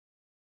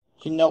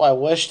You know, I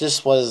wish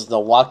this was the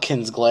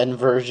Watkins Glen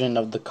version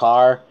of the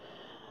car,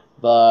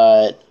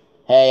 but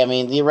hey, I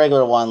mean the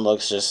regular one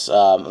looks just it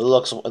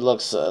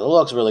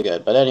looks really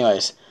good. But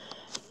anyways,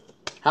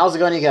 how's it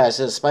going, you guys?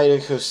 It's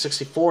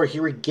Spider64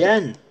 here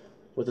again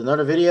with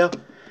another video,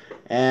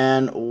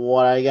 and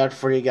what I got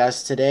for you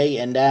guys today,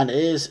 and that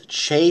is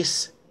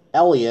Chase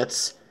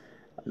Elliott's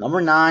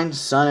number 9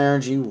 Sun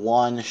Energy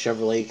 1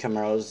 Chevrolet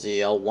Camaro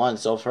ZL1.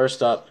 So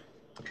first up.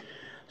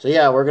 So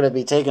yeah, we're going to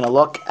be taking a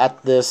look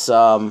at this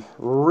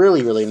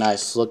really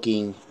nice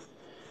looking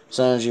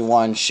Sun Energy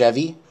 1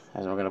 Chevy.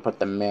 And we're going to put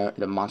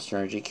the Monster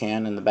Energy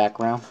can in the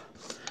background.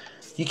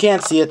 You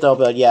can't see it though,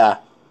 but yeah.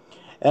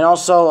 And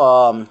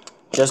also,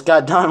 just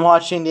got done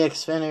watching the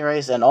Xfinity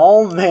race, and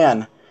oh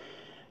man,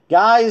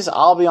 guys,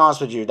 I'll be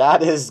honest with you,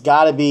 that has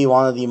got to be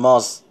one of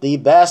the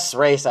best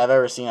race I've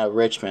ever seen at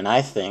Richmond,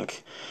 I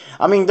think.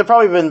 I mean, there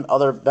probably been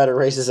other better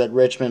races at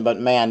Richmond,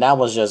 but man, that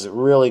was just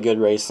really good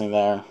racing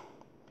there.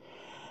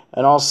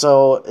 And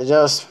also,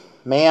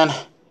 man,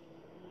 it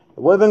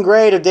would have been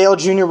great if Dale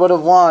Jr. would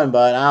have won,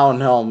 but I don't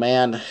know,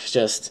 man. It's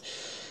just,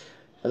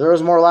 if there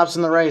was more laps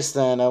in the race,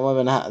 then that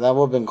would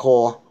have been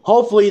cool.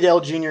 Hopefully, Dale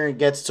Jr.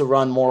 gets to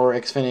run more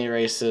Xfinity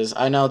races.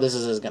 I know this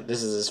is his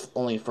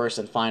only first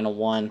and final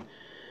one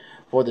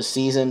for the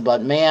season,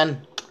 but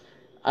man,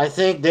 I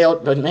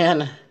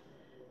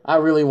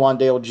really want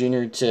Dale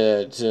Jr.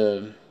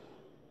 to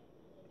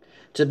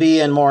be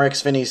in more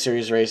Xfinity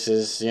Series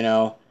races,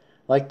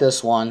 like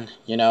this one,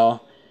 or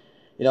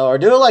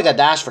do it like a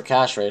Dash for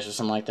Cash race or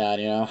something like that,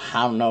 I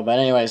don't know, but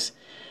anyways,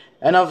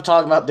 enough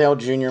talking about Dale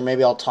Jr.,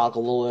 maybe I'll talk a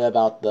little bit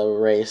about the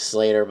race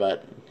later,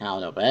 but I don't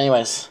know, but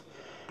anyways,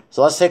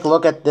 so let's take a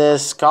look at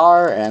this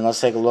car, and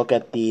let's take a look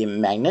at the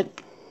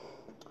magnet.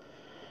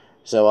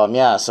 So,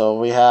 yeah, so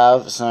we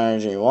have Sun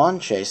Energy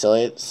 1, Chase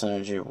Elliott, Sun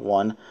Energy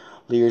 1,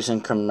 Leaders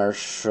in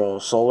Commercial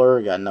Solar,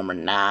 we got number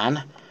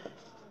 9,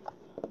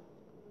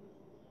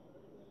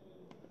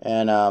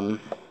 and,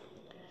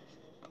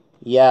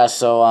 yeah,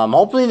 so I'm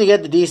hoping to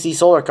get the DC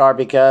Solar car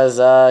because,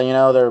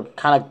 they're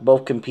kind of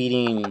both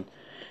competing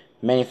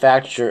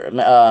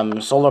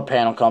solar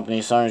panel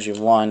companies, Sun Energy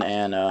 1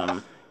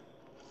 and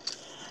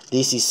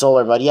DC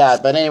Solar. But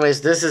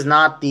anyways, this is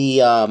not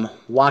the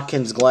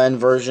Watkins Glen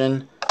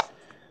version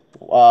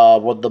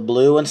with the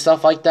blue and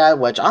stuff like that,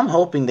 which I'm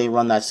hoping they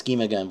run that scheme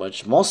again,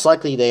 which most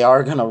likely they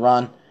are going to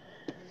run.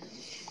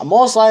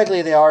 Most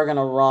likely they are going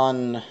to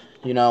run,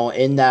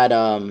 in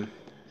that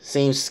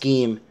same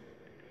scheme.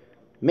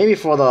 Maybe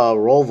for the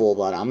Roval,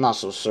 but I'm not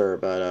so sure.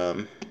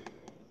 But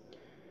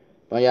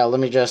yeah, let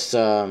me just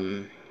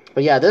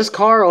but yeah, this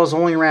car was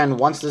only ran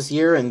once this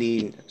year in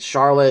the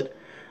Charlotte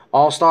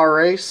All-Star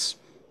race.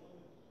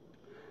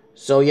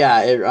 So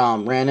yeah, it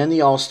ran in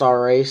the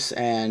All-Star race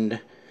and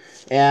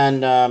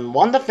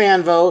won the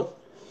fan vote,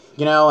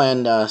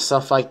 and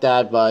stuff like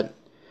that. But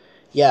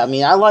yeah, I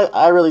mean,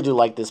 I really do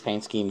like this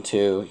paint scheme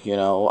too.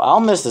 I'll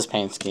miss this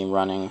paint scheme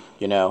running.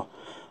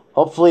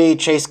 Hopefully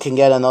Chase can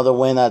get another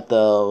win at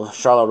the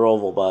Charlotte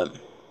Roval,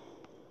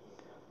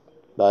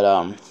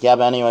 yeah,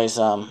 but anyways,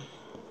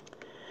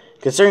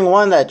 considering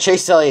one that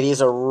Chase Elliott,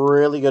 he's a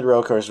really good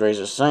road course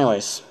racer. So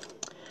anyways,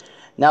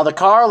 now the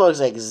car looks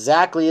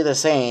exactly the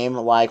same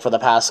like for the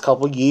past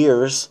couple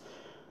years,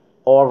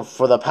 or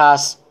for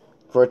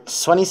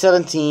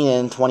 2017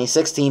 and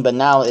 2016, but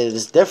now it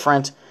is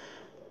different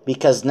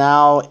because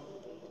now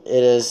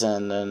it is,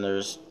 and then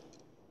there's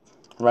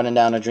Running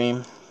Down a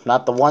Dream,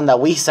 not the one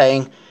that we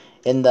sang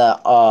in the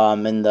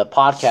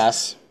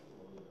podcast.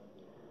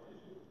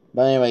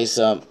 But anyways,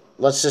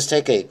 let's just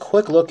take a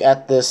quick look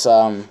at this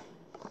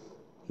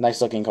nice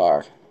looking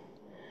car.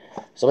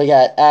 So we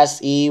got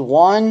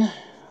SE1,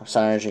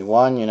 Sun Energy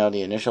 1,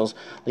 the initials.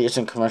 Leaders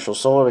in Commercial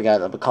Solar. We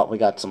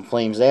got some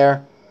flames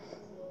there.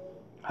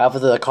 Half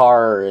of the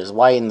car is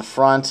white in the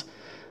front.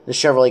 The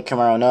Chevrolet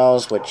Camaro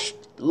nose, which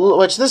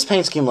this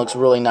paint scheme looks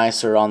really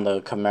nicer on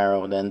the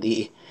Camaro than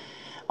the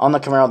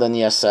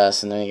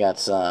SS. And then you got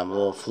some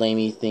little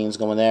flamey things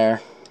going there.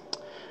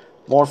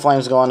 More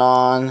flames going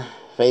on.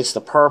 Fades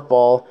to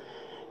purple,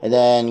 and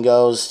then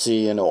goes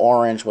to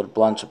orange with a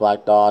bunch of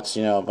black dots.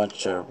 A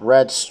bunch of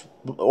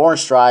orange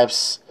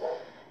stripes.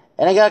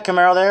 And I got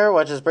Camaro there,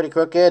 which is pretty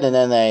crooked, and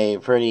then a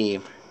pretty,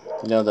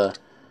 the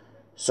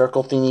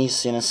circle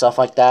thingies, stuff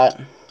like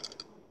that.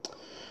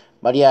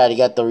 But yeah, you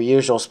got the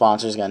usual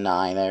sponsors. You got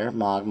 9 there: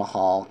 Magma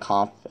Hall,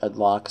 Comp,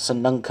 Edlock,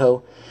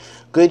 Sununco,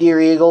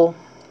 Goodyear Eagle.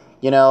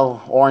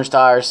 Orange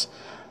tires,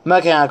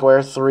 Mechanic Wear,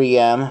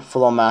 3M,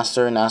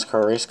 Flowmaster,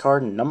 NASCAR race car,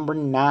 number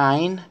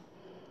 9.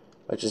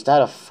 Which, is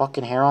that a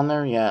fucking hair on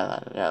there?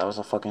 Yeah, that was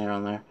a fucking hair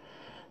on there.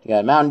 You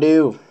got Mountain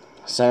Dew,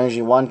 Sun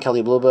Energy 1,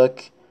 Kelly Blue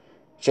Book,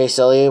 Chase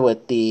Elliott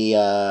with the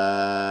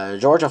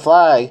Georgia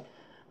flag,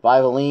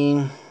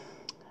 Vivaline,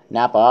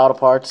 Napa Auto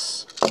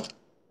Parts.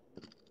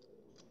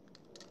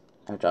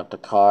 I dropped the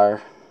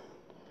car.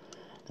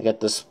 They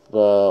got this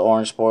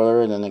orange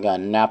spoiler, and then they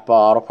got Napa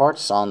Auto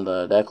Parts on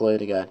the deck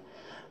lid. They got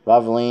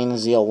Vivaline,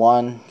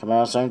 ZL1,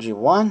 Camaro Sun Energy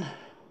 1.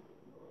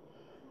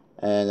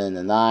 And then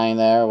the 9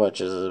 there,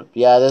 which is,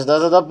 yeah,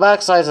 the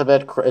back side is a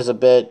bit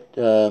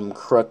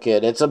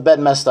crooked. It's a bit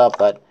messed up,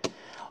 but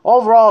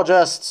overall,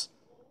 just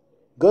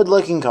good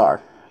looking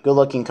car. Good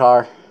looking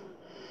car.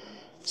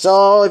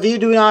 So if you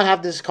do not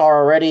have this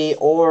car already,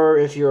 or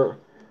you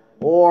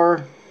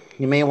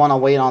may want to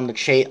wait on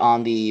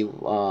the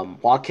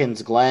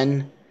Watkins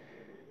Glen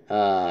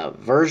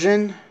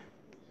version,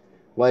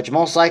 which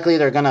most likely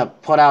they're gonna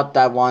put out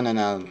that one in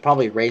a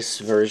probably race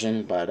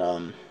version,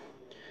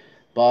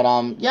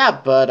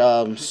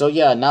 so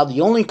yeah, now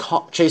the only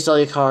Chase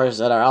Elliott cars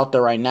that are out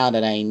there right now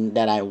that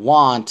I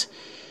want,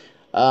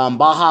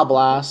 Baja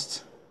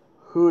Blast,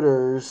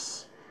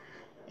 Hooters,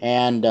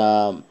 and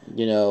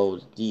you know,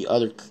 the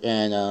other,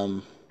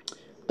 and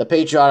the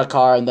Patriotic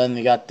car, and then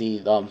they got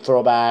the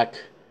throwback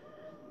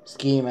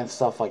scheme and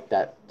stuff like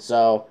that.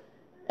 So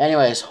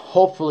anyways,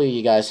 hopefully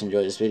you guys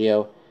enjoyed this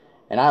video,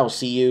 and I will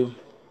see you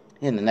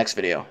in the next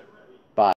video.